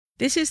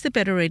This is the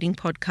Better Reading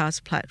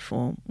Podcast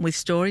platform with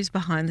stories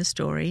behind the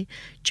story,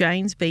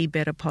 Jane's Be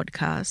Better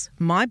podcast,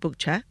 my book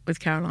chat with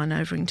Caroline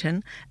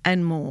Overington,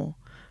 and more.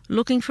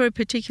 Looking for a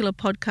particular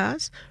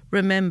podcast?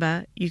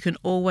 Remember, you can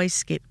always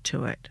skip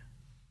to it.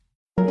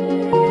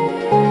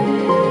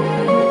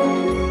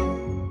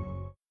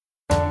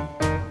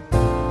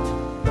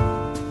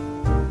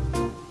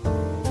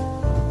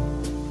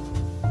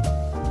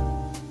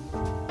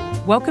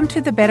 Welcome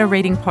to the Better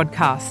Reading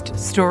Podcast,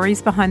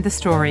 Stories Behind the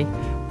Story,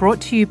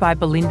 brought to you by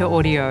Belinda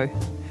Audio.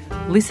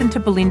 Listen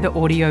to Belinda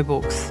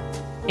audiobooks,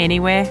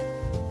 anywhere,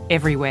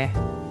 everywhere.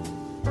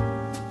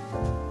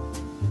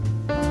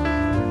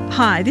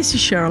 Hi, this is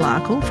Cheryl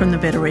Arkle from the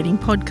Better Reading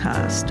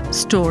Podcast,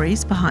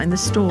 Stories Behind the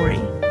Story.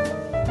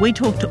 We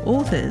talk to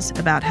authors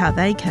about how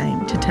they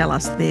came to tell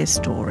us their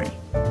story.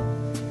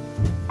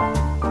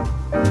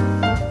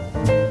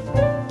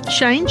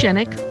 Shane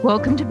Jenek,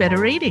 welcome to Better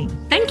Reading.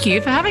 Thank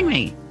you for having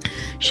me.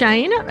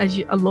 Shane, as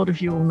a lot of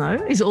you all know,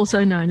 is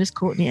also known as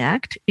Courtney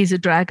Act, is a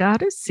drag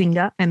artist,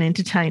 singer and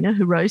entertainer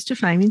who rose to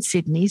fame in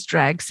Sydney's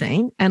drag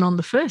scene and on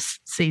the first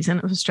season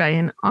of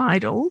Australian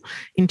Idol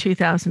in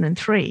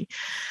 2003.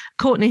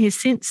 Courtney has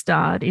since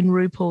starred in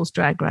RuPaul's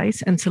Drag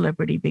Race and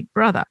Celebrity Big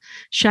Brother.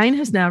 Shane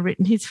has now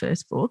written his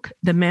first book,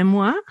 the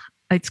memoir.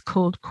 It's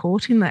called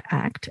Caught in the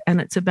Act, and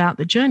it's about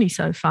the journey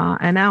so far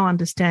and our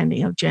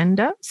understanding of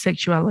gender,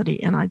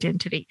 sexuality and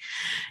identity.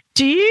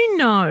 Do you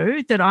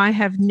know that I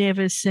have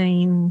never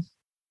seen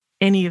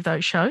any of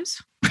those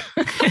shows?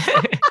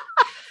 I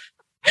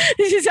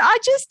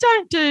just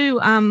don't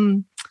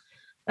do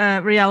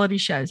reality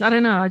shows. I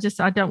don't know.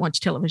 I don't watch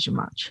television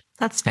much.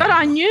 That's fair. But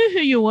I knew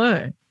who you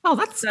were.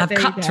 Oh, I've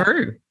cut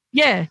through.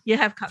 Yeah, you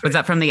have cut through. Was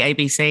that from the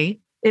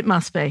ABC? It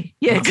must be.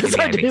 Yeah, because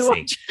I do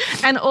watch.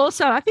 And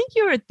also, I think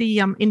you were at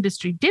the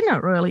industry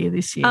dinner earlier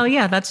this year. Oh,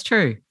 yeah, that's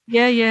true.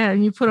 Yeah,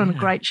 and you put on a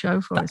great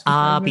show for us. The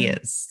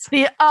Arbias.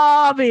 The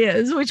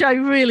Arbias, which I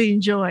really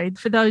enjoyed.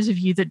 For those of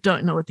you that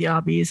don't know what the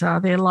Arbias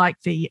are, they're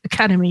like the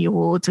Academy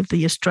Awards of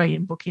the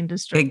Australian book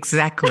industry.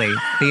 Exactly.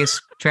 The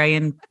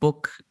Australian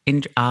Book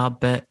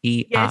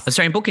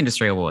Australian Book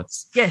Industry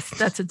Awards. Yes,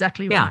 that's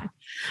exactly right.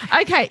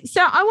 Okay,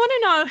 so I want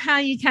to know how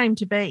you came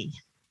to be.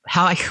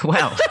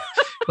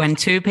 When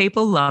two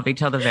people love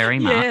each other very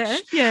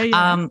much.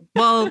 Yeah.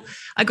 Well,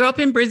 I grew up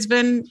in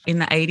Brisbane in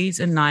the 80s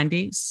and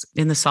 90s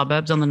in the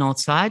suburbs on the north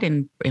side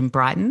in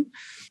Brighton.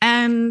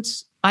 And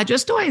I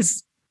just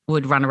always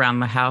would run around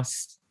the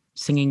house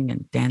singing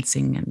and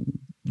dancing and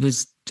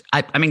these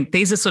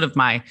are sort of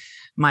my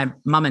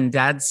mum and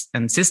dad's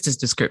and sister's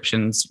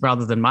descriptions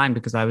rather than mine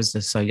because I was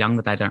just so young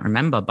that I don't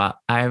remember. But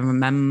I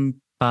remember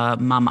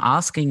mum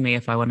asking me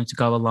if I wanted to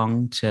go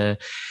along to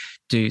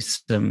do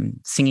some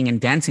singing and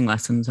dancing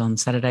lessons on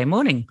Saturday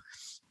morning.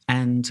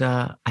 And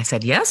I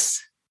said yes.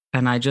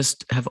 And I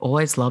just have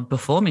always loved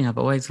performing. I've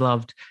always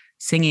loved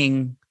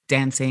singing,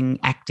 dancing,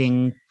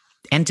 acting,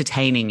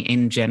 entertaining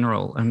in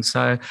general. And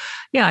so,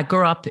 I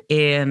grew up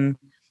in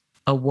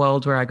a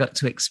world where I got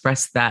to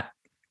express that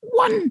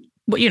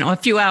a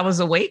few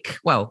hours a week.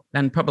 Well,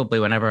 and probably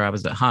whenever I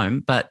was at home.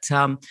 But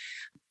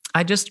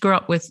I just grew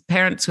up with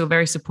parents who are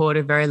very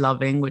supportive, very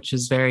loving, which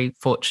is very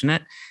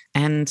fortunate.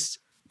 And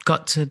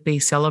got to be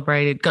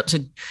celebrated, got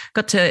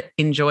to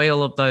enjoy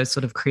all of those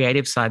sort of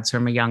creative sides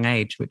from a young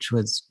age, which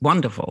was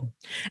wonderful.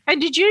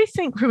 And did you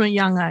think from a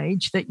young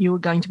age that you were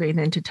going to be an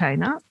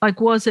entertainer?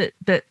 Like, was it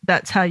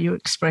that's how you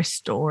express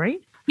story?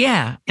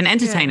 Yeah, an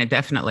entertainer,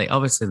 definitely.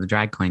 Obviously, the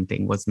drag queen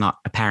thing was not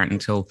apparent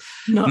until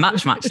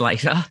much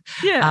later.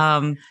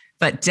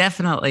 But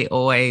definitely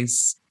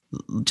always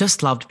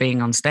just loved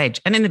being on stage.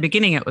 And in the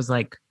beginning, it was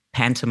like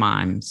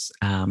pantomimes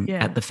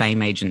at the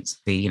Fame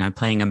Agency,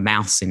 playing a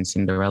mouse in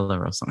Cinderella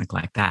or something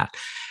like that.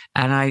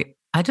 And I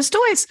just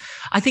always,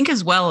 I think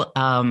as well,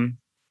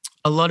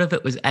 a lot of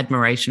it was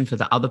admiration for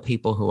the other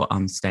people who were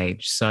on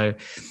stage. So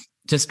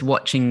just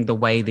watching the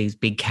way these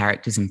big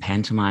characters in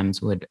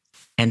pantomimes would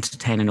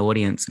entertain an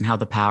audience and how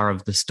the power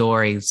of the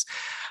stories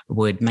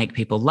would make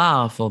people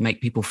laugh or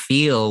make people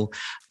feel.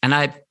 And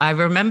I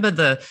remember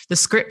the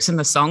scripts and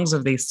the songs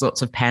of these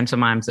sorts of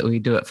pantomimes that we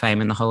do at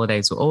Fame in the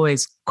holidays were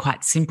always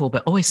quite simple,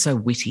 but always so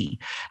witty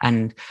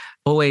and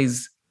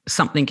always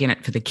something in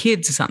it for the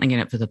kids, something in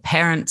it for the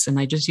parents. And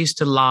I just used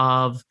to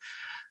love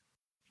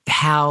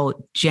how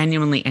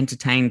genuinely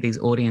entertained these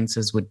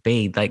audiences would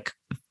be. Like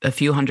a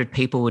few hundred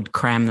people would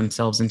cram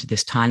themselves into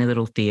this tiny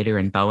little theatre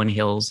in Bowen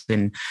Hills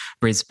in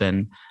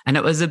Brisbane. And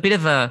it was a bit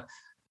of a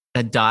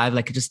dive,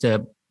 like just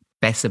a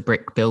Besser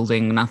brick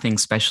building, nothing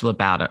special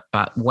about it.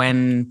 But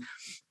when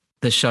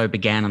the show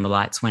began and the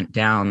lights went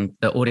down,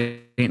 the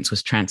audience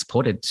was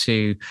transported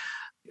to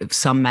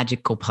some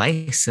magical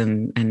place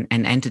and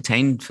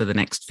entertained for the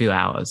next few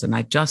hours. And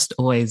I just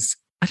always,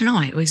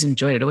 I always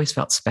enjoyed it. It always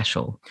felt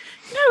special.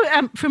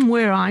 From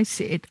where I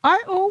sit,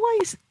 I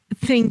always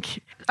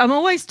think, I'm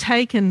always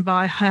taken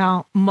by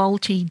how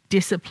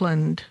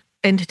multidisciplined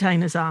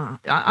entertainers are.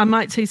 I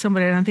might see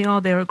somebody and I think, oh,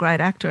 they're a great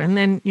actor. And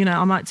then,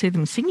 I might see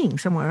them singing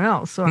somewhere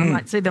else or I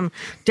might see them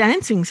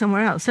dancing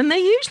somewhere else. And they're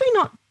usually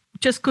not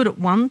just good at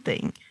one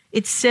thing.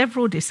 It's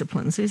several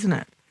disciplines, isn't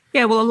it?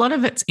 Yeah, well, a lot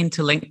of it's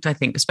interlinked, I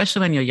think,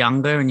 especially when you're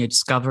younger and you're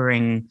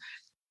discovering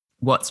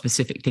what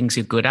specific things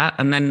you're good at.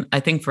 And then I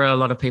think for a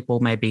lot of people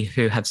maybe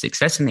who have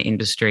success in the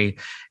industry,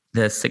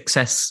 the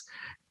success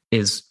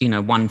is,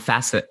 one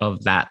facet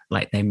of that.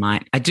 Like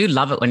I do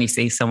love it when you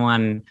see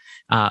someone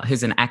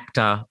who's an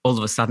actor all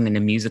of a sudden in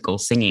a musical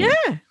singing.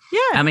 Yeah. Yeah.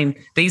 I mean,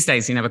 these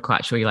days you're never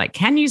quite sure. You're like,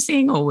 can you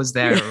sing? Or was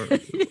there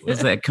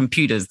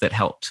computers that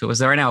helped? Or was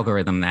there an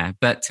algorithm there?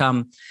 But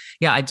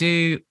yeah, I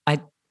do.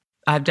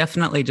 I've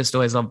definitely just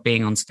always loved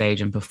being on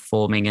stage and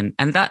performing.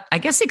 And that, I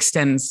guess,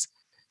 extends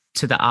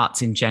to the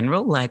arts in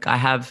general. Like I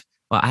have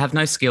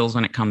no skills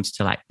when it comes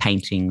to like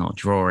painting or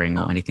drawing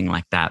or anything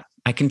like that.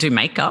 I can do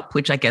makeup,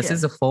 which I guess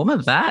is a form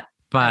of that.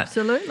 But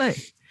absolutely.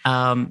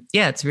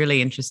 Yeah, it's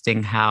really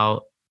interesting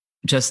how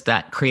just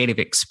that creative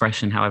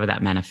expression, however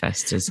that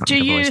manifests, is something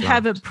Do I've you always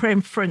have loved. a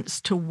preference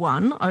to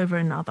one over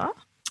another?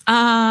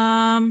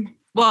 Well,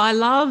 I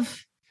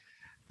love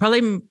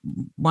probably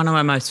one of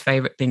my most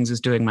favorite things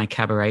is doing my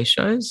cabaret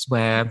shows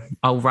where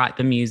I'll write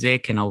the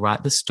music and I'll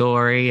write the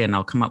story and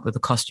I'll come up with the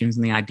costumes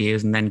and the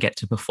ideas and then get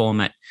to perform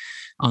it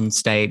on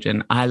stage.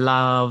 And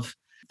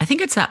I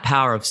think it's that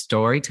power of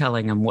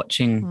storytelling and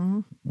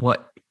watching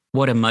what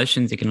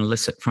emotions you can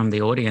elicit from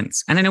the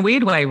audience. And in a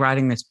weird way,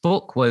 writing this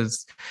book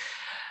was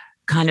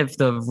kind of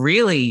the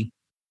really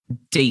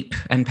deep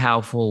and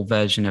powerful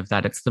version of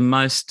that. It's the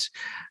most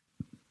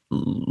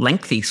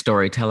lengthy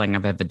storytelling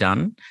I've ever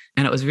done.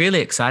 And it was really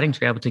exciting to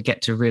be able to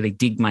get to really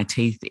dig my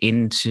teeth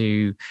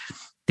into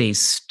these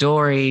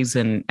stories.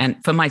 And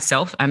for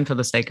myself and for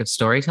the sake of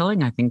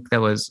storytelling, I think there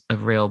was a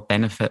real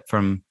benefit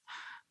for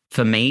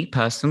me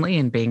personally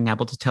in being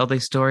able to tell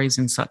these stories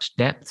in such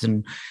depth,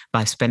 and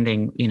by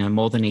spending,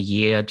 more than a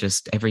year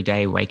just every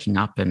day waking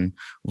up and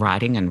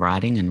writing and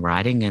writing and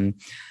writing,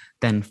 and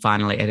then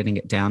finally editing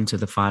it down to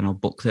the final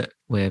book that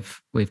we've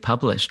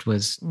published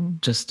was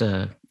just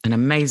an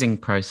amazing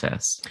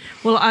process.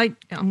 Well, I'm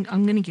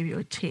going to give you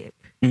a tip,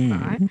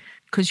 right?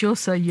 Because you're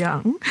so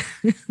young,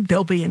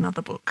 there'll be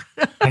another book.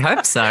 I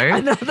hope so.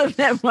 Another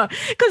memoir.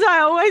 Because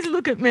I always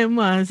look at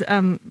memoirs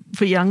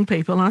for young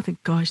people and I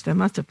think, gosh, they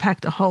must have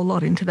packed a whole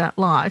lot into that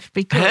life,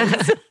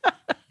 because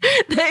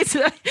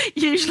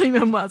usually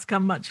memoirs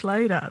come much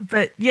later.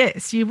 But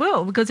yes, you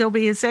will, because there'll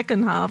be a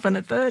second half and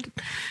a third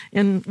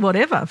and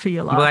whatever for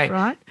your life,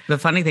 right? The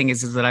funny thing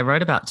is that I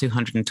wrote about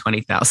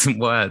 220,000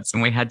 words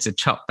and we had to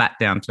chop that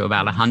down to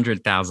about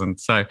 100,000.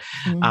 So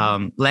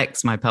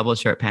Lex, my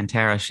publisher at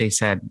Pantera, she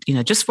said,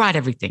 just write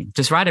everything.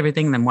 Just write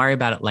everything, then worry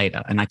about it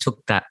later. And I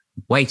took that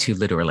way too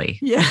literally.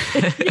 Yeah.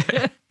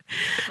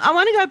 I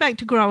want to go back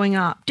to growing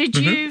up. Did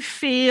you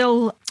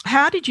feel,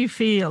 how did you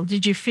feel?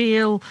 Did you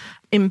feel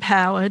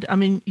empowered? I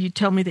mean, you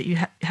tell me that you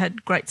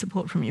had great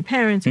support from your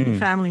parents and your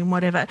family and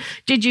whatever.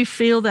 Did you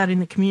feel that in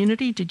the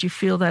community? Did you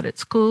feel that at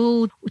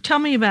school? Tell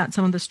me about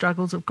some of the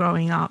struggles of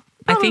growing up.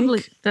 Probably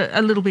I think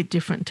a little bit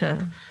different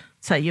to,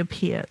 say, your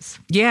peers.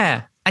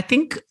 Yeah. I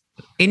think,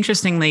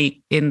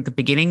 interestingly, in the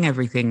beginning,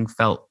 everything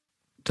felt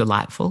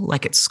delightful,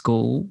 like at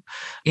school.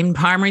 In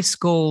primary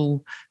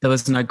school, there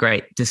was no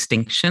great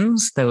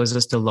distinctions. There was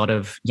just a lot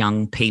of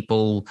young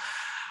people.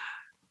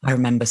 I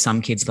remember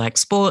some kids like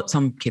sport,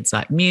 some kids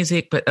like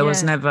music, but there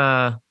was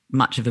never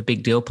much of a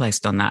big deal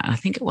placed on that. And I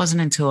think it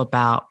wasn't until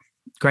about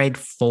grade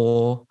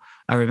 4,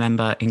 I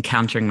remember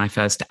encountering my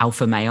first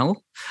alpha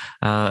male,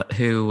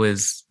 who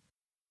was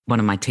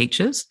one of my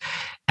teachers.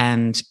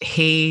 And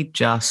there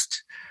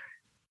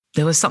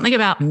was something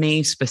about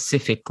me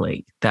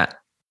specifically that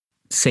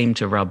seemed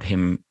to rub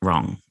him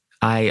wrong.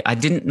 I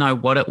didn't know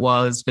what it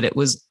was, but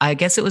I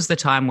guess it was the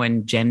time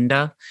when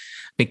gender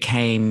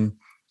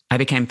I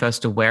became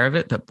first aware of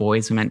it, that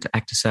boys were meant to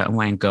act a certain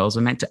way and girls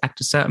were meant to act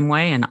a certain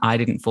way. And I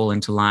didn't fall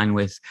into line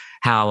with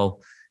how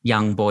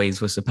young boys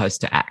were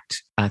supposed to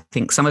act. I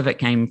think some of it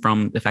came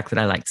from the fact that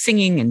I liked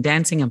singing and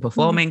dancing and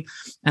performing.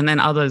 And then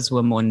others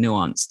were more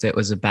nuanced. It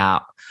was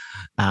about,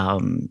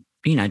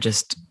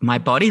 just my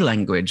body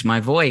language, my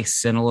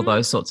voice and all of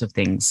those sorts of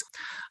things.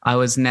 I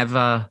was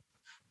never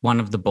one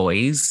of the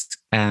boys.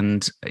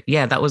 And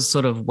that was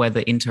sort of where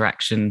the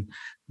interaction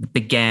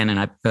began. And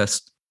I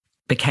first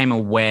became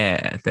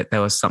aware that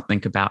there was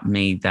something about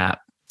me that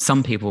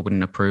some people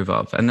wouldn't approve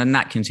of. And then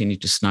that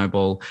continued to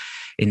snowball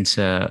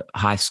into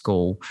high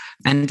school.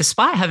 And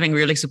despite having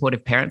really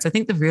supportive parents, I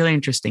think the really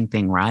interesting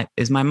thing, right,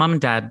 is my mum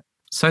and dad,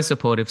 so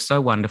supportive,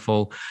 so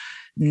wonderful,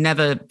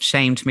 never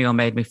shamed me or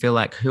made me feel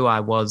like who I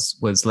was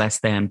less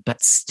than,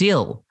 but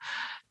still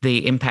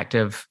the impact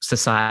of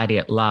society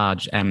at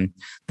large and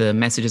the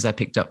messages I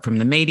picked up from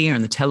the media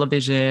and the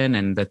television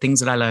and the things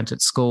that I learned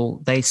at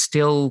school, they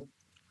still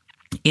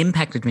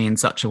impacted me in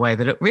such a way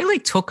that it really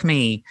took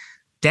me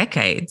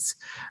decades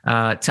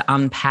to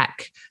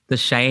unpack the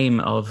shame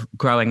of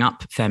growing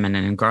up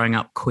feminine and growing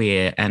up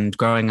queer and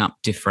growing up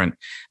different.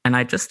 And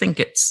I just think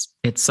it's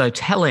so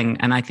telling.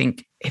 And I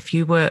think if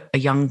you were a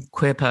young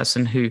queer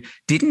person who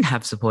didn't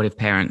have supportive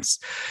parents,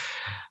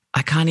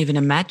 I can't even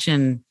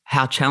imagine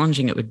how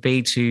challenging it would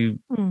be to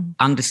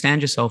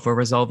understand yourself or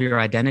resolve your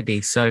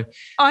identity. So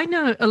I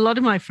know a lot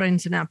of my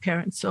friends are now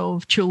parents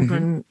of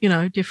children, you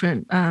know,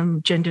 different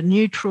gender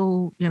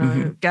neutral, you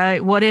know,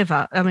 gay,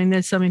 whatever. I mean,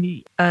 there's so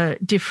many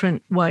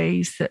different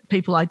ways that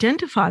people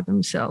identify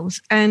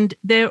themselves, and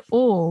they're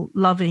all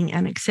loving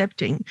and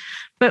accepting.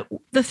 But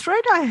the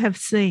thread I have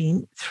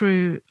seen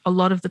through a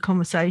lot of the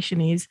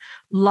conversation is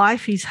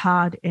life is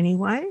hard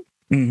anyway.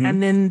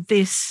 And then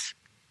this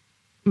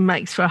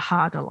makes for a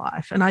harder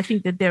life. And I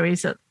think that there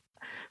is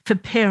for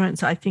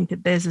parents, I think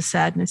that there's a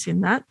sadness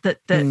in that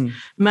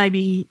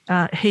maybe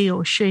he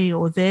or she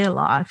or their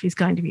life is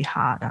going to be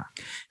harder.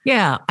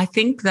 Yeah, I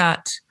think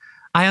that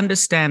I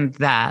understand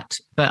that,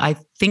 but I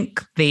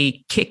think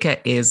the kicker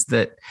is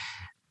that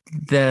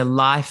the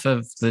life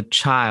of the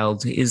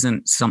child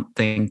isn't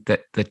something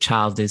that the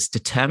child is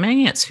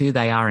determining. It's who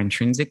they are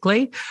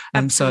intrinsically.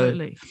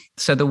 Absolutely.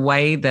 So the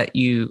way that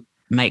you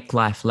make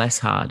life less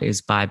hard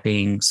is by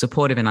being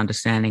supportive and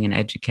understanding and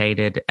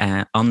educated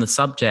on the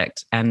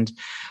subject. And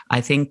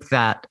I think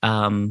that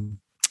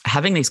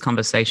having these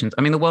conversations,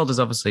 I mean, the world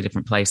is obviously a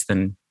different place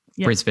than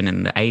Brisbane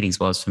in the 80s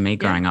was for me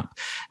growing up.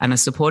 And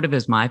as supportive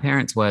as my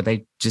parents were,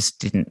 they just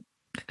didn't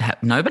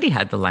nobody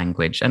had the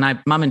language. And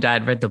mum and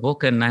dad read the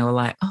book and they were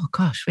like, oh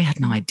gosh, we had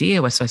no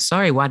idea. We're so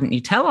sorry. Why didn't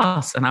you tell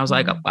us? And I was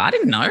like, oh, I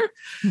didn't know.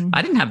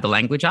 I didn't have the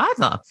language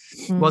either.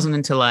 It wasn't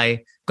until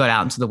I got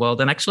out into the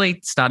world and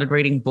actually started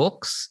reading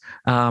books,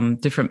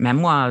 different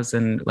memoirs,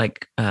 and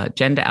like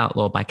Gender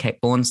Outlaw by Kate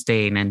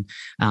Bornstein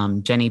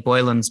and Jenny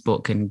Boylan's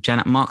book and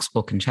Janet Mock's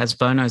book and Chaz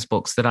Bono's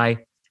books, that I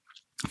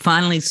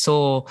finally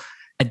saw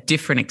a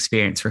different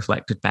experience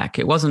reflected back.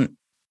 It wasn't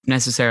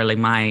necessarily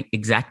my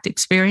exact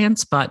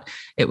experience, but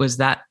it was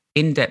that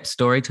in-depth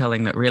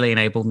storytelling that really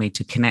enabled me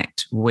to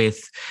connect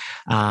with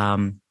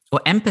or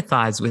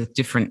empathize with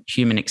different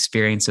human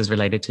experiences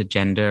related to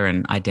gender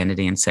and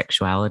identity and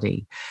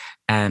sexuality.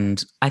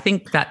 And I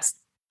think that's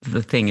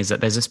the thing, is that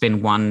there's just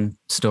been one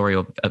story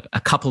or a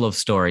couple of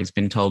stories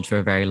been told for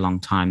a very long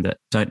time that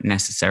don't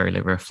necessarily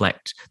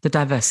reflect the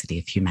diversity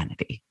of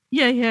humanity.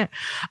 Yeah.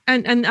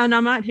 And I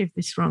might have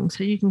this wrong,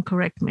 so you can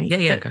correct me.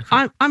 Yeah, go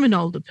for it. I'm an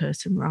older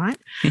person, right?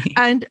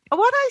 And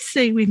what I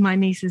see with my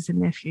nieces and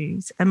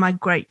nephews and my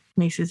great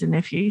nieces and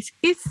nephews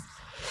is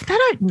they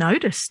don't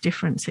notice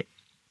differences.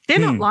 They're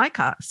not like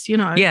us, you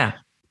know. Yeah.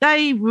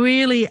 They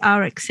really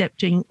are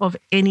accepting of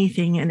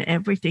anything and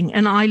everything.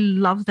 And I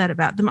love that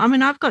about them. I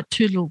mean, I've got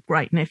two little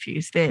great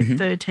nephews. They're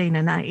 13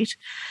 and 8.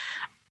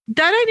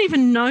 They don't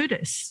even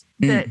notice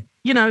that,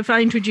 you know, if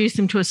I introduce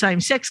them to a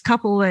same-sex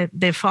couple,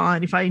 they're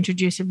fine. If I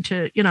introduce them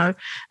to, you know,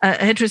 a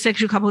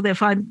heterosexual couple, they're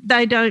fine.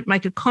 They don't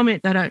make a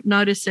comment. They don't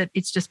notice it.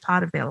 It's just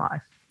part of their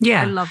life.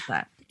 Yeah. I love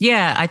that.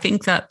 Yeah, I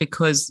think that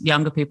because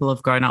younger people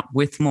have grown up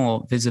with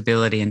more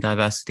visibility and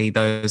diversity,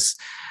 those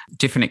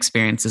different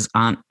experiences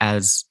aren't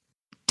as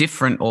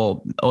different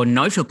or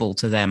notable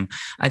to them.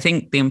 I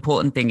think the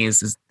important thing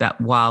is that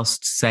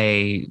whilst,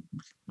 say,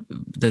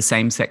 the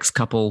same-sex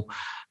couple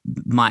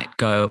might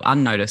go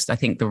unnoticed, I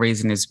think the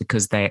reason is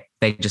because they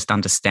just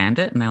understand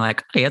it and they're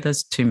like, oh yeah,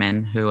 there's two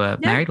men who are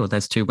married, or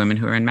there's two women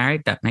who are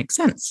married. That makes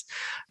sense.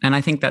 And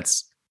I think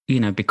that's, you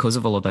know, because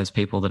of all of those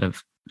people that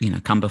have, you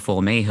know, come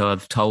before me who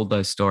have told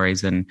those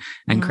stories and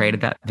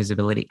created that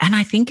visibility. And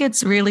I think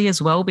it's really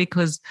as well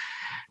because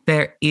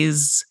there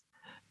is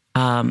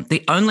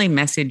the only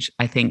message,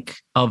 I think,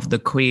 of the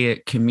queer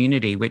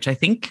community, which I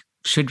think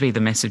should be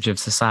the message of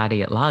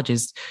society at large,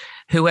 is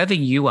whoever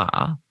you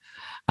are,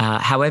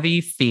 however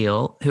you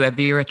feel,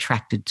 whoever you're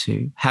attracted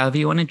to, however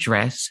you want to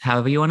dress,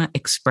 however you want to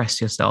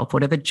express yourself,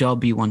 whatever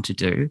job you want to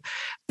do,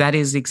 that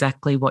is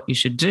exactly what you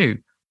should do.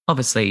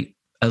 Obviously,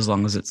 as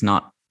long as it's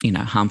not, you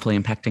know, harmfully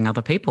impacting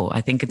other people. I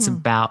think it's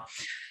about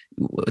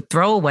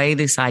throw away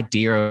this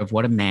idea of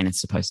what a man is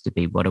supposed to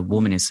be, what a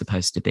woman is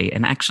supposed to be,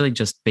 and actually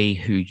just be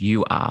who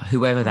you are,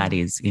 whoever that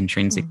is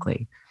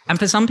intrinsically. And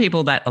for some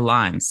people that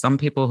aligns. Some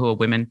people who are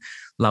women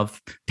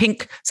love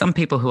pink. Some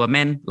people who are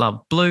men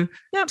love blue,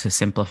 to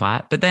simplify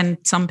it. But then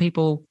some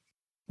people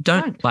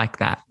don't like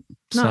that.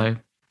 No. So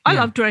I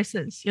love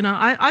dresses. You know,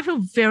 I feel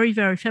very,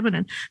 very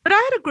feminine. But I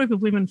had a group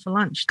of women for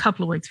lunch a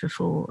couple of weeks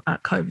before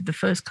COVID, the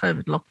first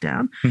COVID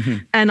lockdown.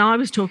 And I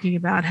was talking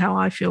about how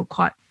I feel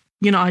quite,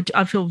 you know,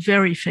 I feel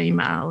very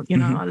female. You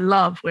know, I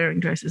love wearing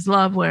dresses,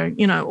 love wearing,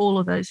 you know, all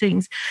of those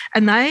things.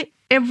 And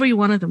every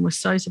one of them was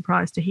so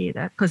surprised to hear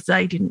that because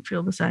they didn't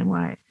feel the same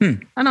way.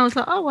 And I was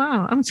like, oh,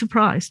 wow, I'm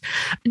surprised.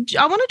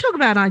 I want to talk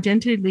about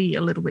identity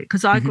a little bit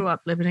because I grew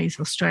up Lebanese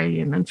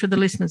Australian, and for the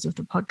listeners of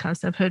the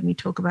podcast, they've heard me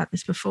talk about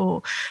this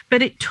before.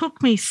 But it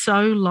took me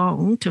so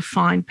long to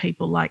find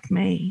people like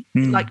me,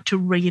 like to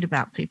read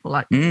about people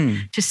like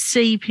me, to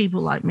see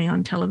people like me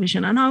on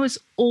television. And I was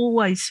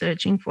always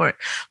searching for it.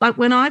 Like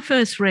when I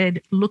first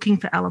read Looking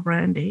for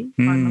Alibrandi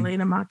by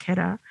Melina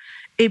Marchetta,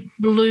 it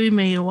blew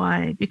me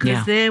away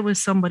because there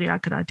was somebody I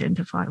could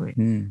identify with.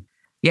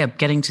 Yeah,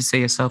 getting to see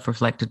yourself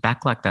reflected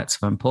back like that's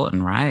so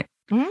important, right?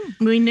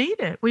 We need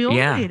it. We all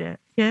need it.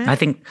 Yeah. I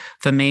think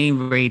for me,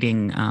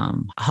 reading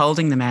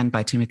Holding the Man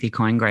by Timothy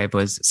Coingrave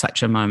was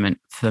such a moment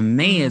for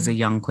me as a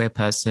young queer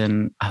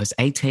person. I was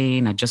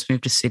 18. I just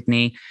moved to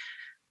Sydney.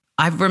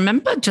 I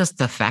remember just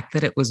the fact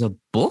that it was a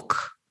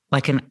book,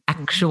 like an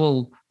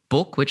actual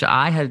book, which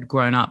I had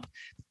grown up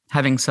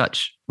having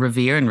such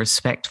revere and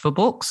respect for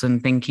books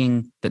and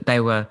thinking that they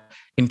were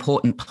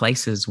important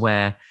places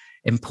where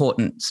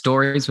important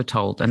stories were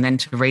told. And then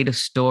to read a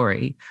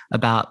story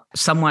about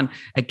someone,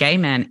 a gay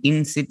man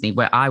in Sydney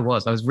where I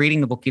was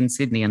reading the book in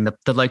Sydney, and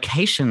the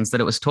locations that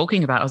it was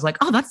talking about, I was like,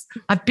 oh,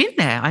 I've been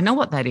there. I know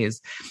what that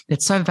is.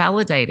 It's so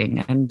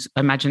validating. And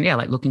imagine,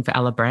 like Looking for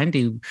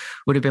Alibrandi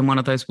would have been one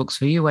of those books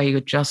for you where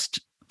you just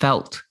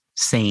felt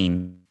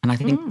seen. And I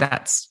think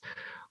that's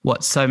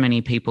what so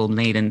many people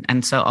need.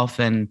 And so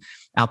often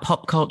our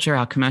pop culture,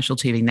 our commercial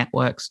TV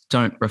networks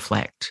don't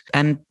reflect.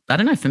 And I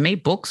don't know, for me,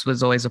 books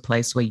was always a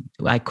place where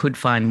I could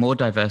find more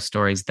diverse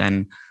stories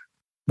than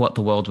what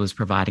the world was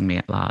providing me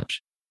at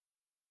large.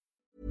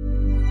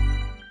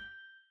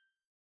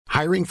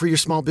 Hiring for your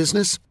small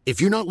business? If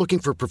you're not looking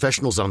for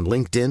professionals on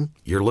LinkedIn,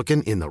 you're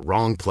looking in the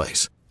wrong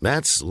place.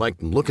 That's like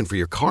looking for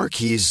your car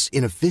keys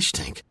in a fish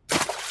tank.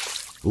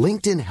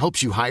 LinkedIn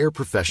helps you hire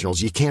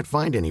professionals you can't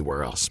find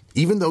anywhere else,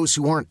 even those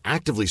who aren't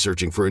actively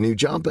searching for a new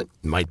job but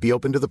might be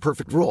open to the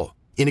perfect role.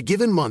 In a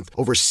given month,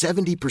 over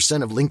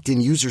 70% of LinkedIn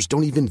users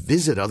don't even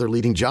visit other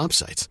leading job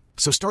sites.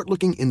 So start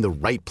looking in the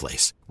right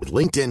place. With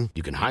LinkedIn,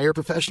 you can hire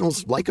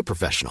professionals like a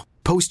professional.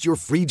 Post your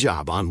free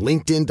job on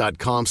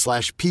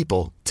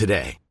linkedin.com/people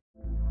today.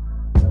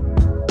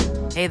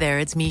 Hey there,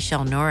 it's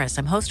Michelle Norris.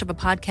 I'm host of a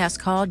podcast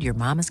called Your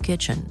Mama's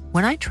Kitchen.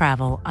 When I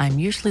travel, I'm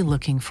usually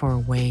looking for a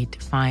way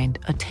to find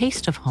a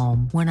taste of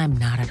home when I'm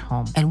not at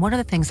home. And one of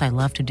the things I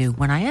love to do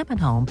when I am at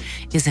home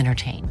is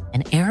entertain.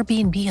 And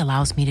Airbnb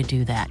allows me to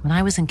do that. When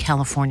I was in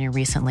California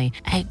recently,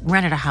 I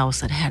rented a house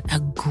that had a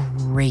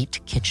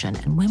great kitchen.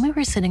 And when we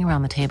were sitting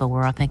around the table, we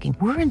were all thinking,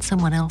 we're in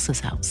someone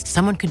else's house.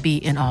 Someone could be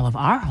in all of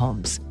our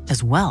homes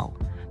as well.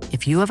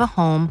 If you have a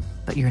home,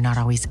 but you're not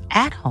always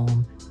at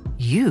home,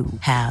 you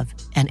have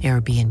an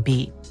Airbnb.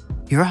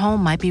 Your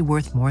home might be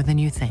worth more than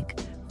you think.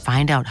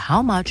 Find out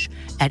how much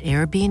at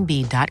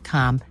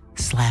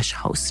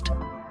airbnb.com/host.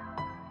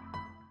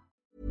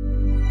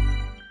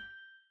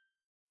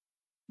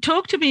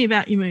 Talk to me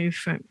about your move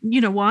from,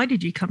 why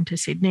did you come to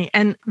Sydney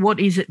and what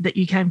is it that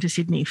you came to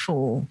Sydney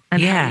for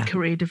and how your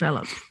career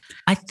developed?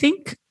 I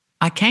think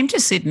I came to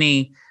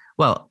Sydney,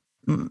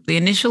 the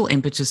initial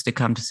impetus to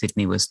come to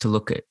Sydney was to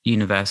look at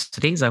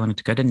universities. I wanted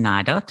to go to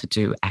NIDA to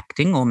do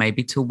acting or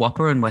maybe to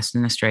WAPA in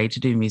Western Australia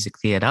to do music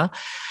theatre.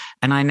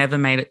 And I never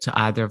made it to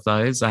either of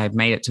those. I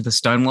made it to the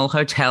Stonewall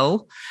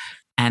Hotel.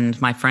 And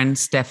my friend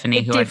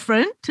Stephanie,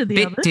 different to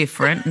the others.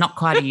 Different, not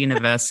quite a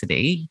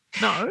university.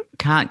 No.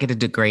 Can't get a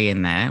degree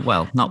in there.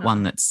 Well, not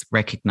one that's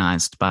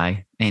recognised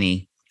by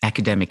any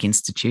academic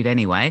institute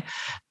anyway.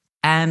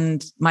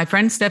 And my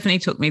friend Stephanie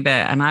took me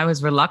there and I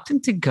was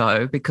reluctant to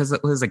go because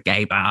it was a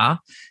gay bar.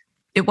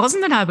 It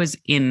wasn't that I was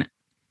in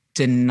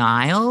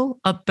denial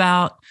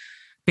about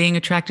being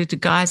attracted to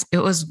guys.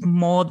 It was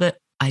more that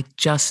I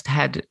just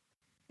had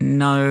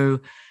no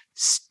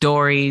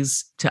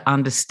stories to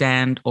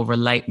understand or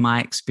relate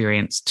my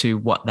experience to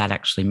what that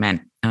actually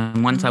meant.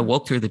 And once I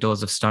walked through the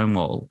doors of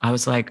Stonewall, I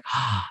was like,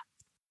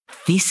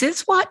 this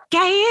is what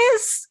gay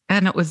is?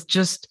 And it was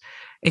just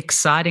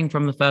exciting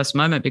from the first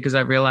moment because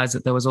I realized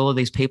that there was all of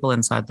these people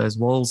inside those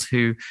walls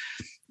who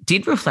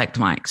did reflect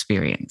my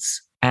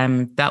experience.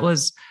 And that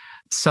was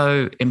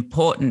so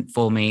important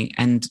for me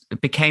and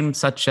it became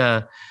such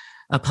a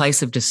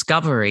place of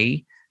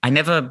discovery. I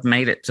never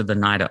made it to the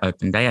NIDA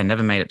open day. I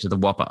never made it to the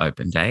WAPA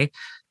open day.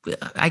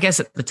 I guess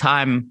at the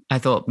time I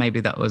thought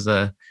maybe that was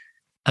a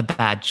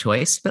bad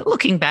choice, but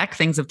looking back,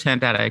 things have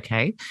turned out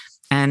okay.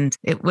 And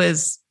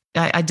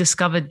I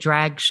discovered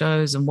drag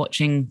shows and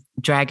watching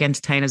drag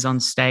entertainers on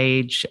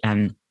stage.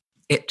 And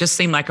it just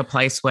seemed like a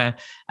place where,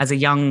 as a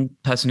young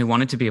person who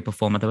wanted to be a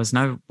performer, there was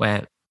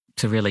nowhere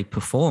to really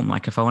perform.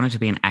 Like if I wanted to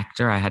be an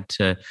actor, I had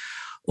to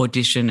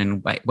audition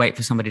and wait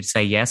for somebody to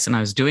say yes. And I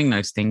was doing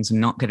those things and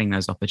not getting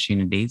those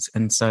opportunities.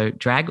 And so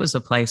drag was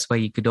a place where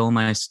you could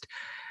almost,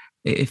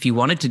 if you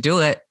wanted to do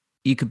it,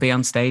 you could be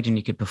on stage and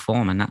you could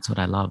perform, and that's what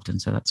I loved,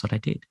 and so that's what I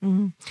did.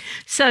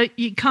 So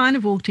you kind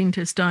of walked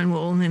into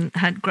Stonewall and then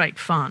had great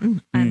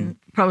fun and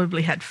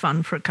probably had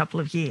fun for a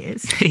couple of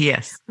years.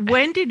 Yes.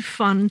 When did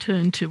fun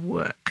turn to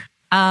work?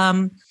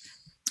 I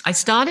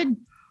started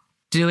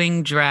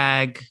doing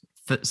drag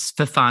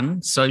for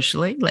fun,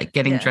 socially, like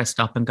getting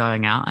dressed up and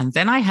going out, and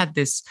then I had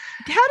this.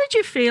 How did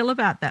you feel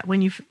about that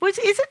when is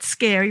it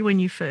scary when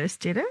you first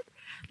did it?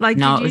 Like,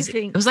 no,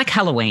 it was like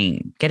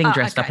Halloween, getting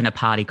dressed up in a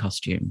party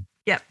costume.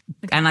 Yep.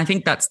 Okay. And I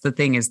think that's the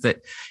thing is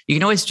that you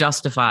can always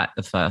justify it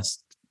the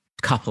first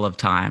couple of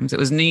times. It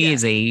was New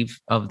Year's Eve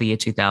of the year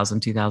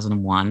 2000,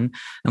 2001,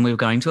 and we were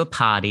going to a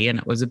party and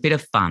it was a bit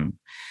of fun.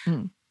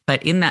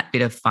 But in that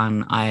bit of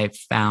fun, I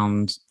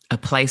found a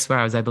place where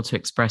I was able to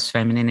express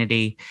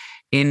femininity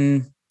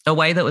in a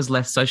way that was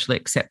less socially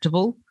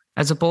acceptable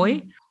as a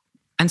boy.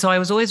 And so I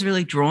was always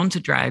really drawn to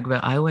drag,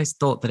 but I always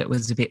thought that it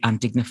was a bit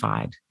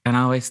undignified. And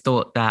I always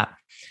thought that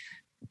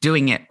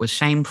doing it was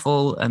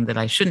shameful and that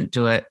I shouldn't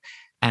do it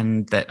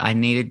and that I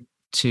needed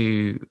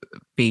to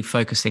be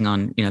focusing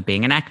on,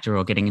 being an actor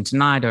or getting into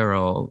NIDA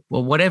or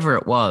whatever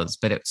it was,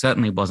 but it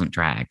certainly wasn't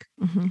drag.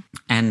 Mm-hmm.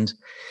 And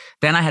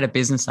then I had a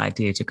business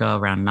idea to go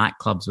around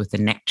nightclubs with a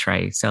neck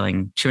tray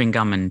selling chewing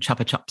gum and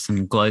Chupa Chups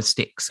and glow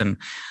sticks. And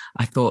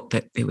I thought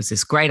that it was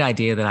this great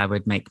idea that I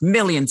would make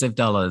millions of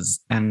dollars.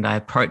 And I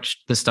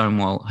approached the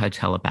Stonewall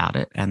Hotel about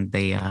it. And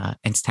the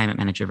entertainment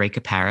manager, Rika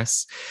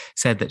Paris,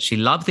 said that she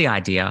loved the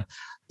idea,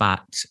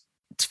 but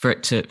for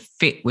it to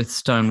fit with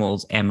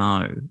Stonewall's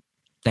MO,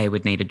 they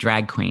would need a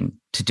drag queen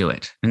to do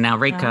it. And now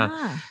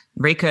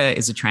Rika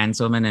is a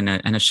trans woman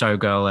and a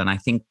showgirl. And I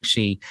think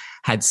she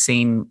had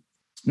seen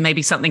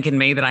maybe something in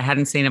me that I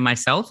hadn't seen in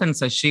myself. And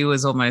so she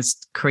was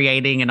almost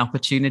creating an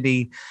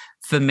opportunity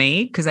for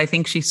me because I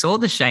think she saw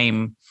the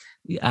shame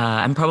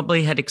and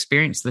probably had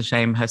experienced the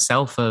shame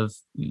herself of,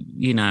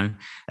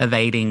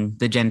 evading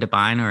the gender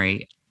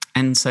binary.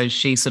 And so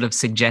she sort of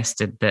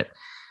suggested that,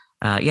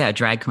 a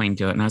drag queen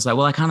do it. And I was like,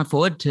 well, I can't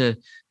afford to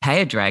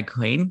pay a drag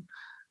queen.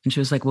 And she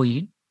was like, well,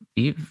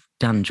 you've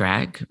done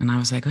drag. And I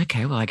was like,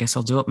 okay, well, I guess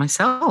I'll do it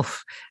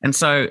myself. And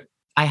so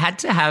I had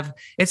to have,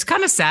 it's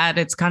kind of sad,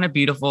 it's kind of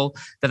beautiful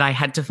that I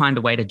had to find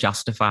a way to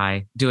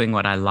justify doing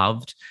what I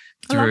loved.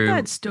 I love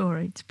that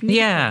story. It's beautiful.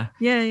 Yeah.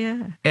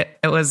 Yeah.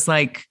 It was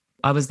like,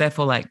 I was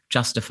therefore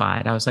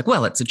justified. I was like,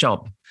 well, it's a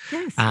job.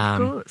 Yes, of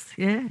course.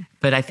 Yeah.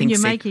 But I think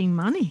you're making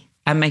money.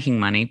 I'm making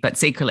money, but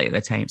secretly at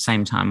the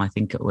same time, I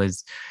think it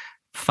was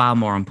far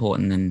more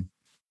important than,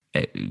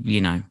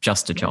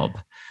 just a job.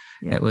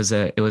 Yeah. It was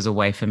a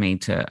way for me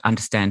to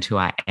understand who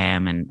I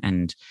am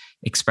and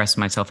express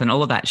myself, and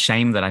all of that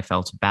shame that I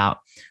felt about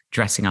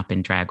dressing up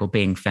in drag or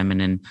being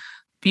feminine,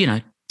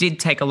 did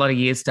take a lot of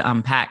years to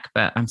unpack,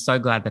 but I'm so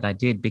glad that I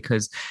did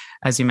because,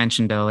 as you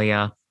mentioned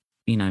earlier,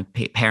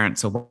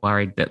 parents are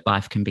worried that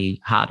life can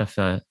be harder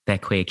for their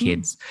queer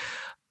kids.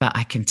 But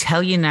I can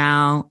tell you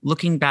now,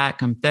 looking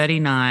back, I'm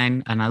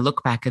 39 and I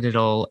look back at it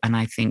all and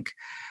I think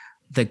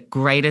the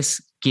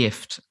greatest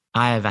gift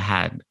I ever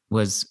had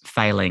was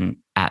failing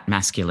at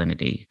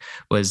masculinity,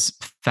 was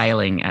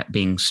failing at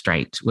being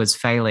straight, was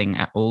failing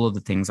at all of the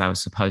things I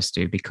was supposed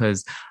to,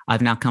 because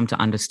I've now come to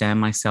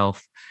understand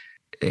myself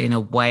in a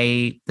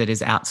way that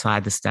is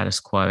outside the status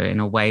quo,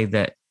 in a way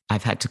that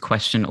I've had to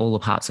question all the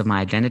parts of my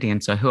identity.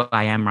 And so who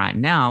I am right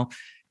now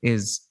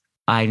is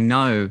I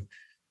know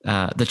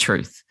the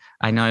truth.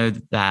 I know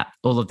that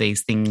all of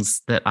these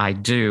things that I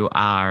do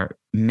are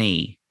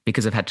me,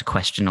 because I've had to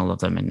question all of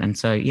them. And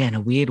so, in a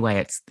weird way,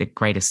 it's the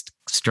greatest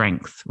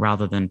strength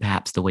rather than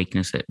perhaps the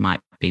weakness it might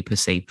be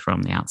perceived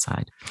from the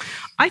outside.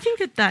 I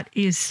think that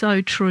is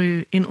so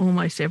true in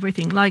almost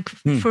everything.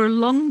 For a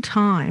long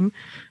time,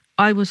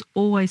 I was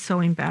always so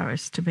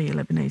embarrassed to be a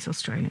Lebanese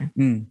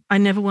Australian. I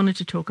never wanted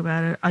to talk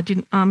about it.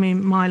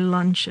 My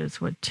lunches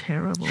were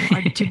terrible.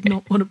 I did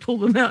not want to pull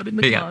them out in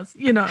the class.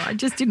 I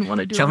just didn't want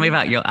to do it. Tell me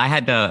about I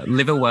had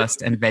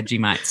liverwurst and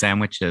Vegemite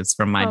sandwiches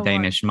from my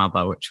Danish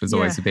mother, which was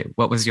always a bit,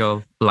 what was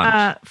your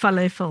lunch?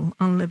 Falafel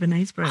on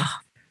Lebanese bread.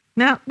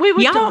 Now, we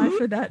would die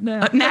for that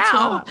now.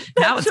 Now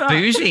it's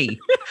bougie.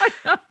 I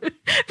know.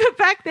 But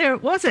back there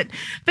it wasn't.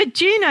 But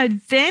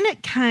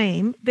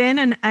then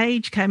an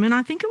age came, and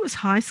I think it was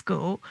high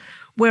school,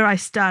 where I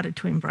started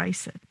to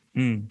embrace it.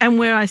 And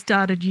where I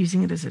started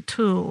using it as a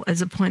tool, as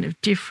a point of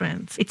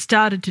difference. It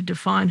started to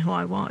define who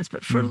I was.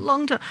 But for a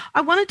long time,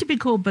 I wanted to be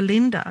called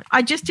Belinda.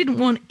 I just didn't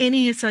want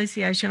any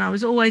association. I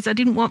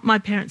didn't want my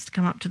parents to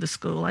come up to the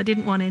school. I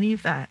didn't want any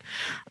of that.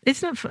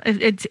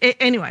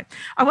 Anyway,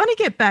 I want to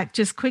get back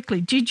just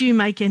quickly. Did you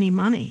make any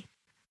money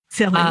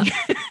selling?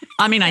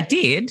 I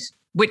did,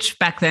 which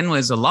back then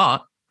was a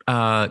lot.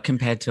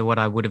 Compared to what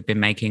I would have been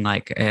making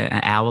an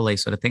hourly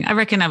sort of thing. I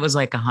reckon that was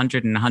like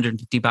 $100 and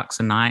 $150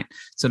 a night,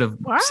 sort of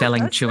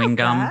selling chewing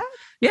gum. Bad.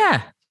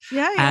 Yeah.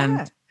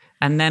 Yeah.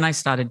 And then I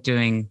started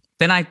doing,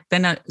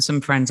 then some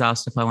friends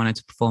asked if I wanted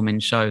to perform in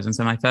shows. And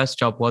so my first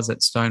job was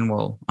at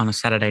Stonewall on a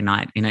Saturday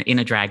night in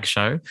a drag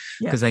show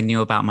because they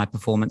knew about my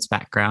performance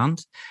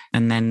background.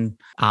 And then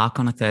ARC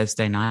on a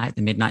Thursday night,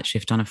 the midnight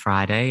shift on a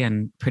Friday.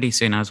 And pretty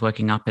soon I was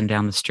working up and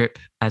down the strip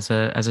as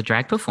a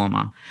drag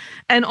performer.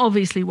 And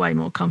obviously way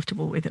more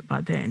comfortable with it by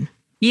then.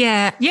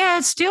 Yeah.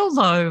 Still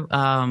though,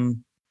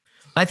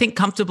 I think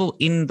comfortable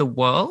in the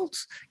world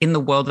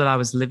that I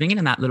was living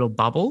in that little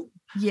bubble.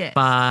 Yes.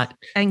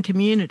 And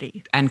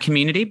community.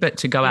 But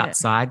to go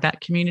outside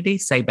that community,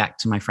 say back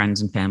to my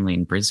friends and family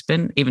in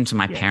Brisbane, even to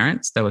my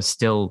parents, there was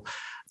still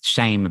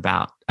shame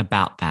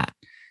about that.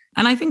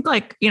 And I think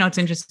it's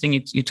interesting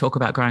you talk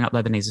about growing up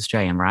Lebanese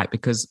Australian, right?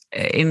 Because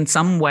in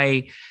some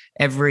way,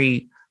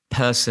 every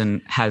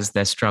person has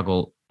their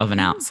struggle of an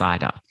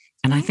outsider.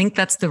 And I think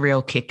that's the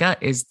real kicker,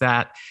 is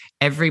that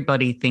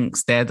everybody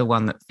thinks they're the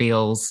one that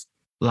feels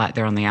like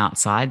they're on the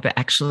outside, but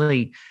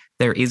actually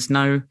there is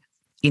no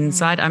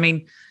inside. I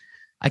mean,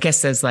 I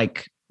guess there's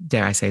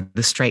dare I say,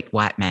 the straight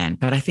white man,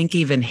 but I think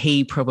even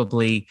he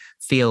probably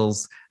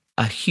feels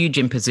a huge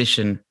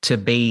imposition to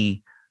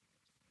be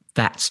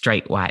that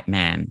straight white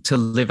man to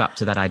live up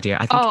to that idea.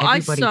 I think I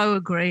so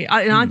agree.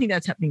 I think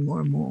that's happening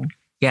more and more.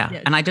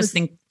 Yeah. And I just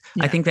think,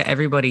 I think that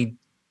everybody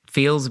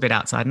feels a bit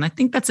outside. And I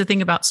think that's the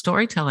thing about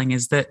storytelling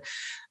is that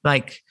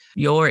like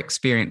your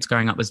experience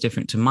growing up was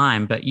different to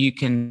mine, but you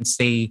can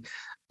see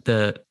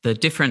the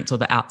difference or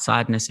the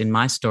outsideness in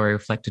my story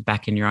reflected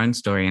back in your own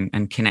story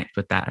and connect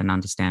with that and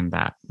understand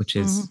that, which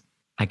is,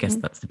 I guess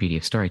that's the beauty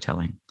of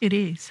storytelling. It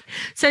is.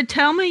 So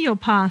tell me your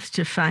path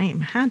to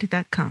fame. How did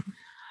that come?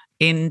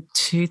 In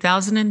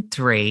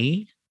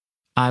 2003,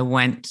 I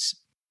went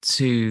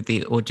to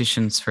the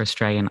auditions for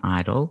Australian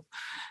Idol,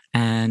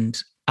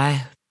 and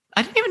I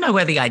didn't even know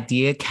where the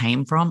idea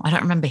came from. I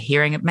don't remember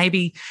hearing it.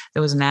 Maybe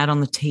there was an ad on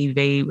the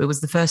TV. It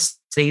was the first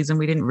season.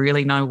 We didn't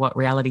really know what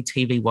reality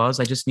TV was.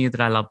 I just knew that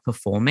I loved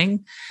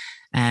performing.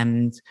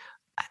 And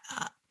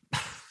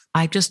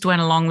I just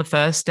went along the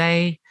first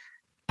day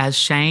as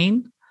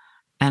Shane,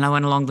 and I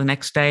went along the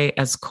next day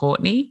as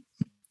Courtney.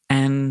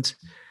 And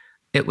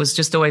it was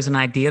just always an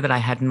idea that I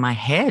had in my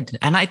head.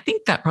 And I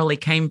think that probably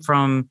came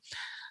from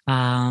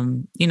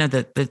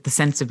the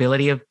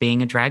sensibility of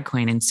being a drag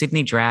queen. In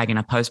Sydney drag, in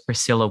a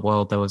post-Priscilla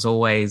world, there was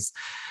always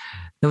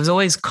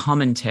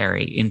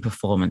commentary in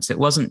performance. It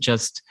wasn't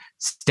just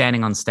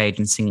standing on stage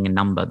and singing a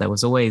number. There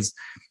was always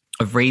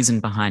a reason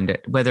behind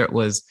it, whether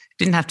it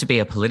didn't have to be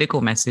a political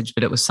message,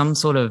 but it was some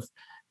sort of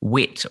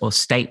wit or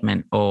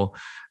statement or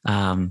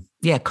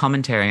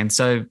commentary. And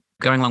so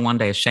going along one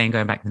day as Shane,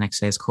 going back the next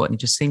day as Courtney,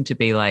 just seemed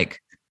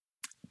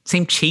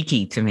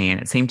cheeky to me,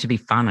 and it seemed to be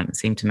fun, and it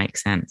seemed to make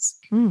sense.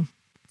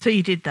 So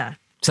you did that.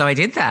 So I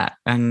did that.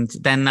 And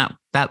then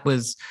that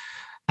was,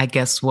 I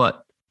guess,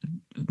 what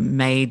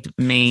made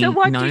me So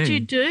what known. Did you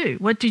do?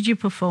 What did you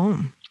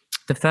perform?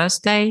 The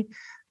first day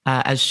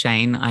as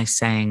Shane, I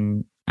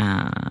sang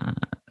an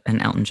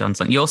Elton John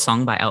song, Your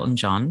Song by Elton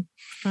John.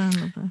 I love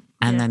that.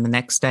 And then the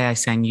next day I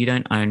sang You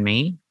Don't Own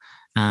Me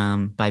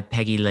by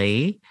Peggy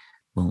Lee,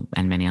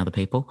 and many other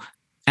people.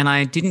 And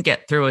I didn't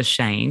get through as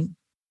Shane.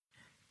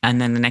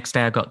 And then the next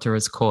day I got through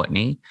as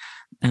Courtney,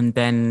 and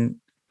then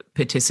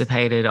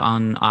participated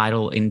on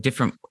Idol in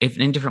different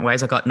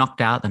ways. I got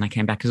knocked out, then I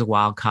came back as a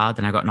wild card,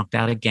 then I got knocked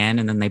out again,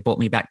 and then they brought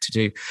me back to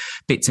do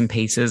bits and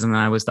pieces, and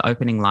then I was the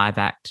opening live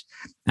act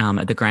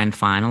at the grand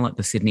final at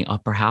the Sydney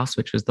Opera House,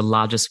 which was the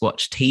largest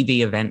watched TV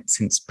event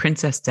since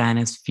Princess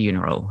Diana's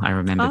funeral, I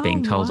remember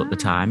being told at the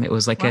time. It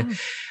was like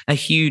a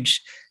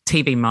huge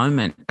TV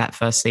moment. That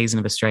first season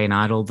of Australian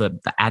Idol, the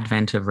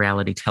advent of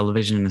reality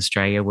television in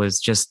Australia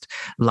was just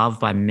loved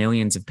by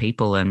millions of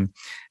people. And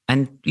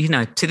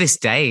to this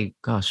day,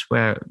 gosh,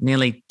 we're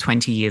nearly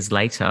 20 years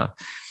later,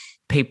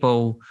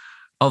 people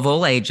of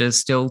all ages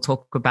still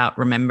talk about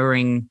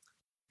remembering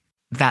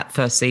that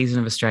first season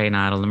of Australian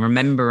Idol and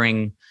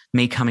remembering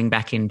me coming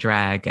back in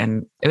drag.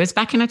 And it was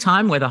back in a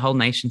time where the whole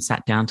nation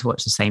sat down to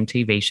watch the same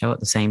TV show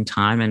at the same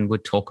time and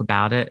would talk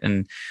about it.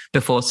 And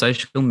before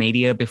social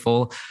media,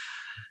 before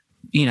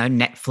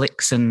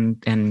Netflix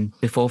and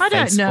before Facebook. I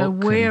don't know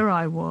where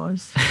I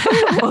was.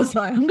 Where was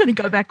I? I'm going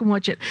to go back and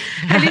watch it.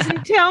 And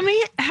listen, tell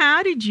me,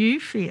 how did you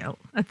feel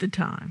at the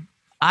time?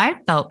 I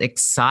felt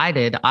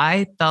excited.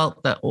 I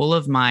felt that all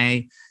of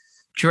my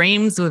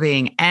dreams were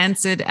being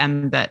answered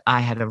and that I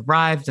had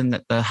arrived and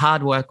that the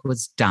hard work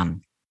was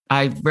done.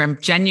 I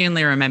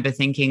genuinely remember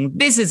thinking,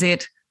 this is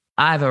it.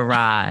 I've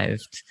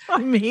arrived.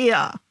 I'm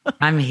here.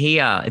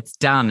 It's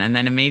done. And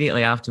then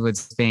immediately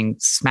afterwards being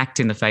smacked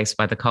in the face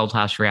by the cold,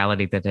 harsh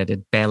reality that it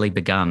had barely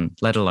begun,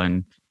 let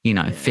alone,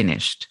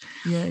 finished.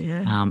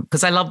 Yeah.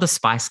 Because I love the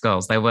Spice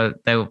Girls.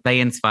 They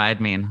inspired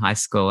me in high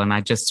school. And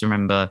I just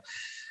remember,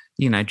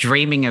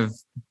 dreaming of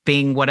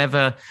being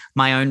whatever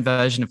my own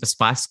version of a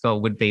Spice Girl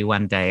would be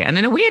one day. And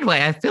in a weird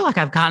way, I feel like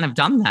I've kind of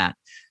done that.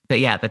 But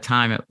yeah, at the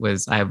time it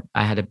was, I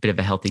had a bit of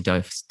a healthy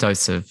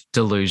dose of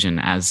delusion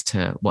as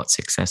to what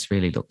success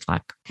really looked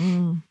like.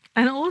 And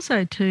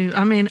also too,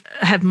 I mean,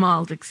 have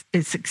mild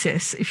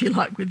success, if you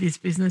like, with this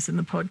business and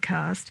the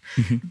podcast,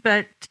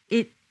 but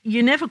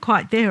you're never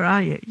quite there,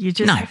 are you? You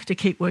just have to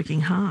keep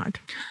working hard.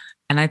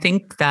 And I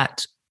think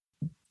that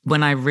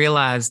when I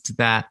realized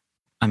that,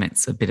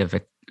 it's a bit of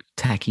a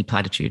tacky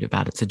platitude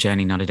about it's a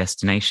journey, not a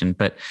destination.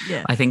 But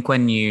I think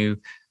when you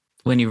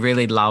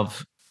really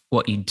love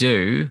what you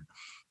do,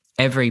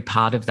 every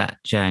part of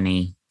that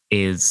journey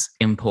is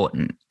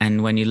important.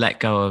 And when you let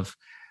go of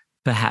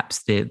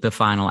perhaps the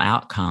final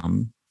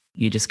outcome,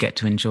 you just get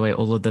to enjoy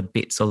all of the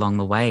bits along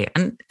the way.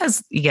 And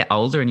as you get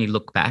older and you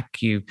look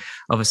back, you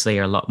obviously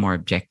are a lot more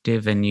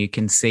objective and you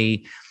can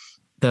see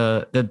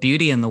the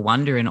beauty and the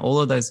wonder in all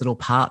of those little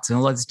parts and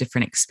all those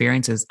different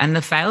experiences and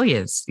the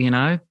failures,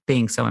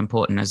 being so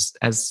important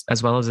as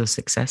well as the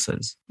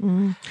successes.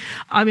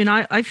 I mean,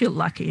 I feel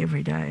lucky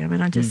every day. I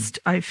mean,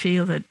 I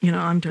feel that,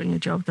 I'm doing a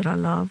job that I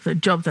love, the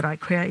job that I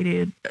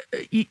created.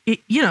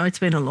 It's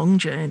been a long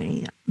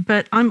journey,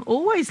 but I'm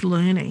always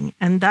learning.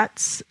 And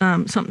that's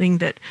something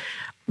that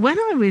when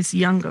I was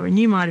younger, and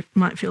you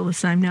might feel the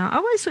same now, I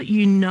always thought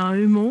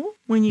more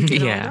when you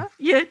get older?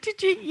 Yeah.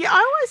 Did you? Yeah, I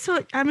always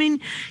thought, I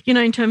mean, you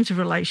know, in terms of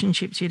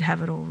relationships, you'd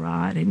have it all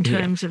right. In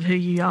terms of who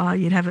you are,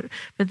 you'd have it.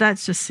 But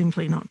that's just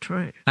simply not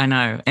true. I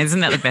know.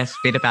 Isn't that the best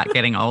bit about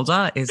getting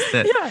older is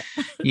that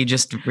you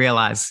just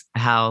realize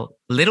how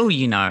little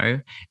you know,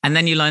 and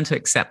then you learn to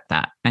accept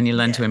that and you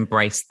learn to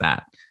embrace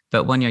that.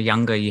 But when you're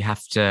younger, you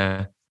have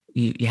to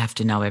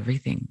know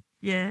everything.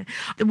 Yeah.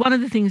 One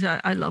of the things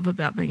I love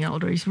about being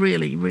older is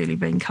really, really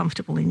being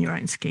comfortable in your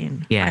own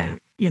skin. Yeah.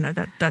 You know,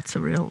 that's a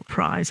real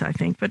prize, I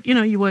think. But, you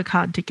know, you work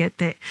hard to get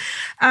there.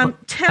 I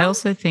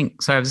also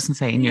think, sorry, I was just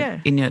going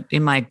to say,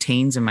 in my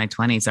teens and my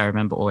 20s, I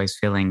remember always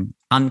feeling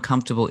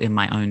uncomfortable in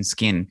my own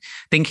skin,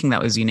 thinking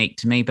that was unique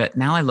to me. But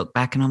now I look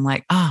back and I'm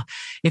like,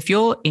 if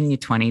you're in your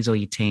 20s or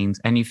your teens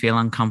and you feel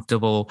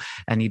uncomfortable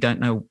and you don't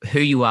know who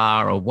you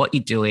are or what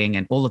you're doing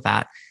and all of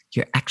that,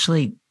 you're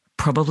actually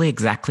probably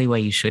exactly where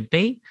you should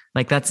be.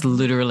 Like that's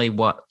literally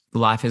what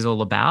life is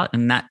all about.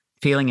 And that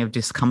feeling of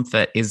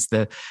discomfort is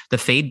the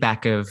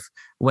feedback of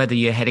whether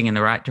you're heading in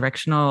the right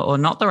direction or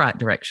not the right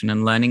direction,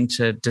 and learning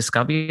to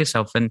discover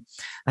yourself. And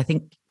I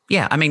think,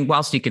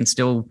 whilst you can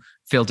still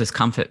feel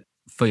discomfort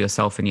for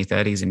yourself in your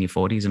 30s and your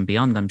 40s and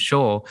beyond, I'm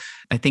sure,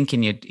 I think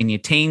in your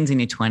teens, in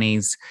your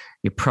 20s,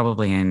 you're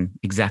probably in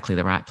exactly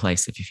the right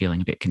place if you're feeling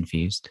a bit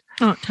confused.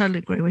 Oh, totally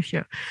agree with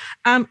you.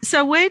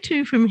 So where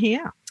to from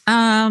here?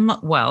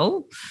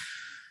 Well,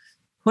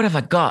 what have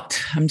I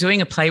got? I'm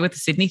doing a play with the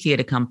Sydney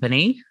Theatre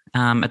Company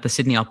at the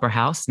Sydney Opera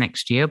House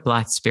next year,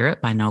 Blithe Spirit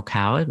by Noel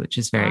Coward, which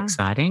is very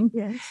exciting.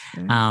 Yes.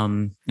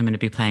 I'm going to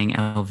be playing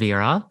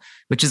Elvira,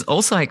 which is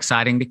also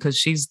exciting because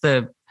she's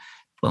the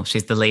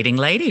leading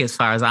lady as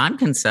far as I'm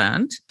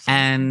concerned.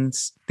 And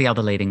the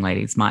other leading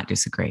ladies might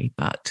disagree,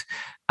 but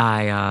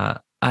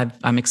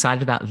I'm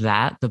excited about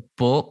that. The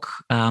book,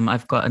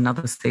 I've got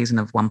another season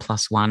of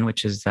 1+1,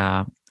 which is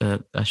a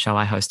show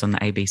I host on the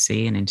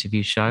ABC, an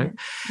interview show.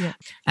 Yeah.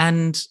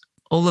 And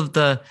all of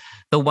the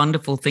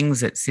wonderful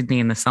things that Sydney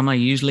in the summer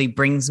usually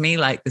brings me,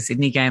 like the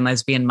Sydney Gay and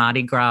Lesbian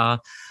Mardi Gras.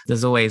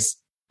 There's always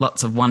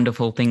lots of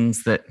wonderful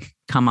things that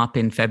come up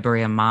in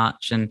February and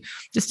March, and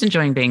just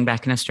enjoying being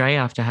back in Australia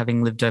after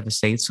having lived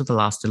overseas for the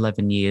last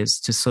 11 years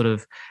to sort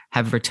of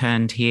have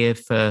returned here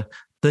for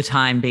the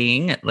time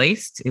being, at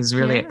least, is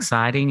really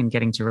exciting, and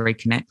getting to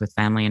reconnect with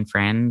family and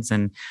friends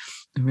and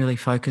really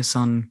focus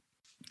on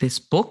this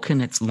book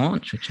and its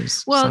launch, which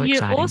is so exciting. You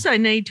also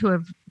need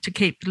to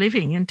keep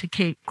living and to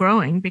keep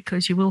growing,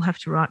 because you will have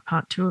to write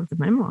part 2 of the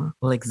memoir.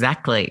 Well,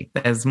 exactly.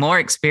 There's more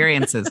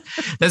experiences.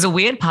 There's a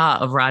weird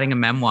part of writing a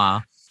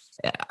memoir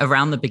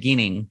around the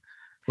beginning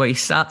where you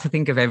start to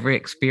think of every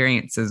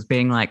experience as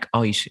being like,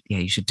 oh, you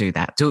should do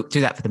that. Do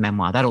that for the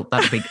memoir. That'll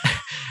be.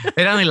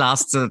 It only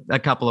lasts a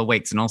couple of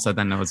weeks, and also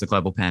then there was a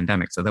global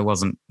pandemic, so there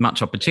wasn't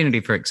much opportunity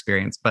for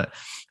experience. But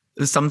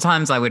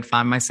sometimes I would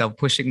find myself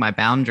pushing my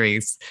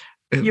boundaries.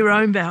 Your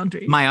own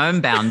boundaries. My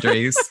own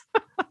boundaries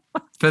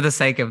for the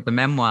sake of the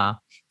memoir,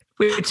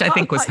 which I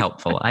think was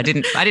helpful. I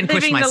didn't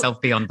push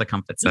myself beyond the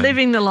comfort zone.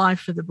 Living the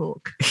life for the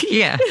book.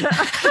 Yeah.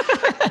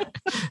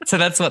 So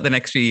that's what the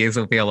next few years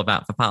will be all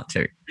about for part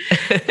 2.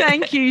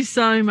 Thank you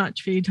so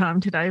much for your time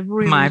today.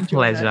 Really my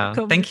pleasure.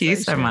 Thank you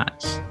so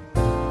much.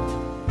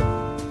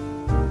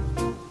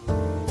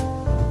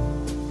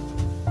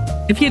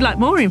 If you'd like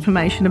more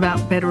information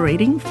about Better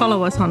Reading,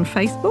 follow us on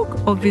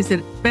Facebook or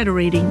visit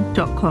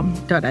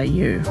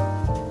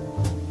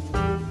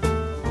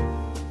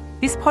betterreading.com.au.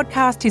 This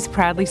podcast is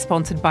proudly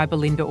sponsored by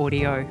Belinda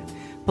Audio.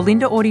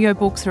 Belinda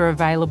audiobooks are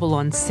available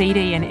on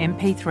CD and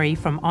MP3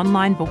 from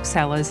online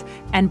booksellers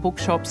and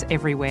bookshops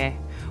everywhere,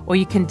 or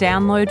you can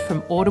download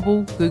from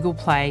Audible, Google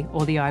Play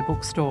or the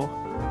iBook Store.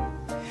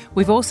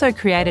 We've also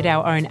created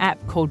our own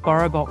app called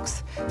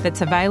BorrowBox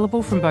that's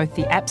available from both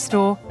the App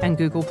Store and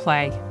Google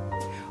Play.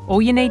 All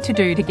you need to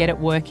do to get it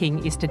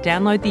working is to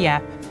download the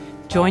app,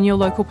 join your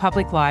local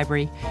public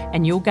library,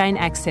 and you'll gain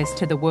access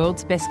to the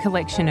world's best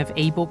collection of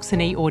ebooks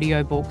and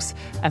e-audiobooks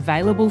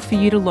available for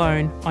you to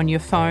loan on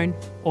your phone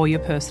or your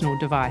personal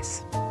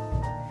device.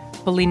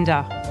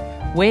 Belinda,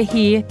 we're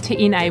here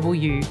to enable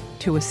you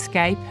to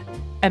escape,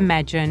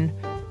 imagine,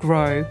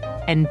 grow,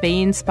 and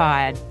be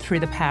inspired through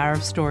the power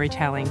of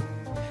storytelling.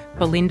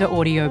 Belinda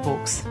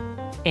Audiobooks.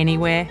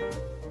 Anywhere,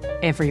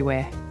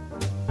 everywhere.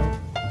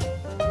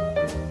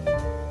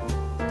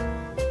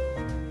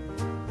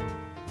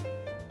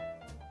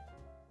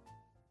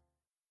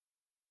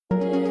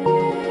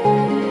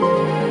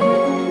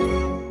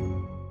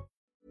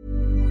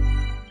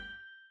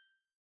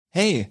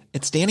 Hey,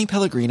 it's Danny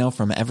Pellegrino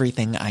from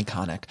Everything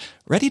Iconic.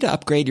 Ready to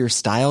upgrade your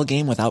style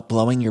game without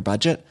blowing your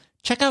budget?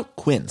 Check out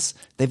Quince.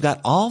 They've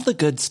got all the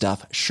good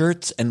stuff,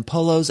 shirts and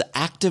polos,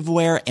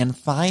 activewear, and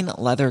fine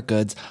leather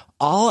goods,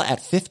 all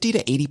at 50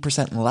 to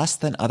 80% less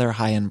than other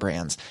high-end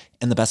brands.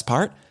 And the best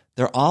part?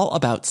 They're all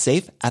about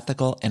safe,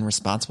 ethical, and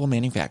responsible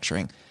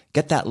manufacturing.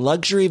 Get that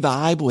luxury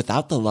vibe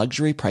without the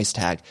luxury price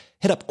tag.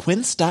 Hit up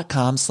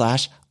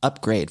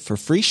quince.com/upgrade for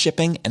free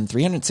shipping and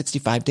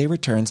 365-day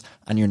returns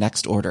on your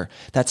next order.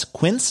 That's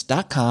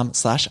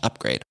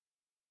quince.com/upgrade.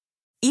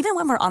 Even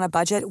when we're on a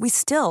budget, we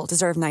still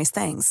deserve nice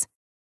things.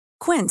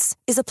 Quince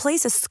is a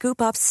place to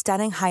scoop up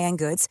stunning high-end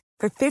goods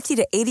for 50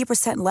 to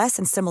 80% less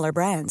than similar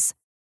brands.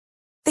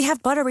 They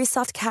have buttery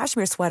soft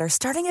cashmere sweaters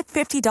starting at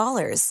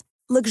 $50,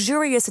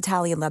 luxurious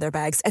Italian leather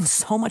bags, and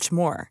so much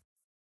more.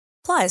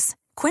 Plus,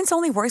 Quince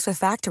only works with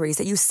factories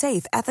that use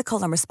safe,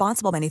 ethical, and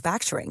responsible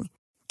manufacturing.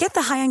 Get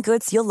the high-end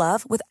goods you'll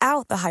love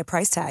without the high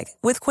price tag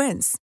with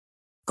Quince.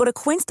 Go to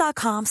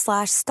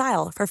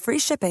quince.com/style for free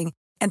shipping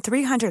and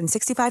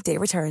 365-day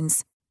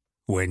returns.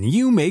 When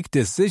you make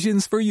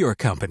decisions for your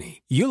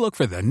company, you look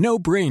for the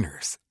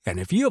no-brainers. And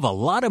if you have a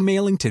lot of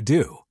mailing to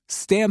do,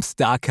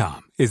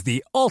 Stamps.com is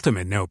the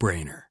ultimate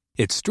no-brainer.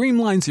 It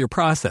streamlines your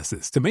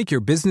processes to make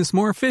your business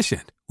more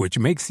efficient, which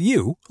makes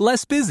you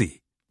less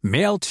busy.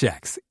 Mail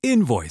checks,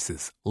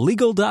 invoices,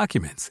 legal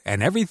documents,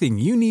 and everything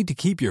you need to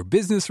keep your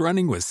business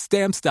running with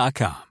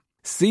Stamps.com.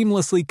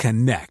 Seamlessly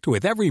connect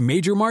with every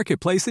major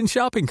marketplace and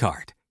shopping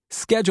cart.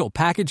 Schedule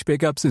package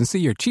pickups and see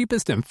your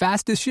cheapest and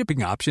fastest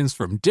shipping options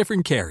from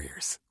different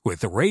carriers,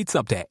 with rates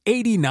up to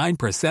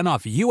 89%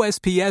 off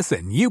USPS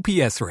and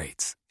UPS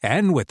rates.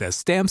 And with the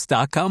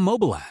Stamps.com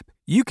mobile app,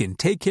 you can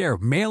take care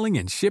of mailing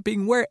and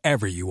shipping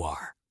wherever you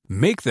are.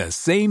 Make the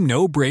same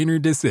no-brainer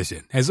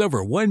decision as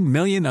over 1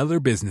 million other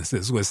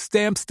businesses with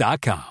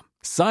Stamps.com.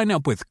 Sign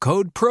up with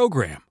code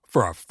PROGRAM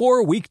for a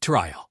 4-week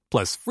trial,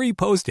 plus free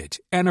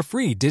postage and a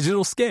free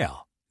digital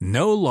scale.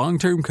 No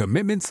long-term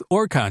commitments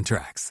or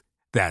contracts.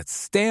 That's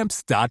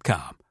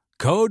Stamps.com.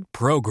 Code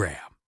PROGRAM.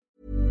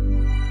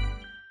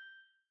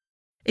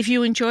 If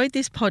you enjoyed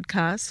this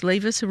podcast,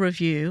 leave us a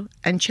review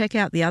and check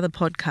out the other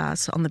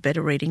podcasts on the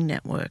Better Reading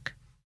Network.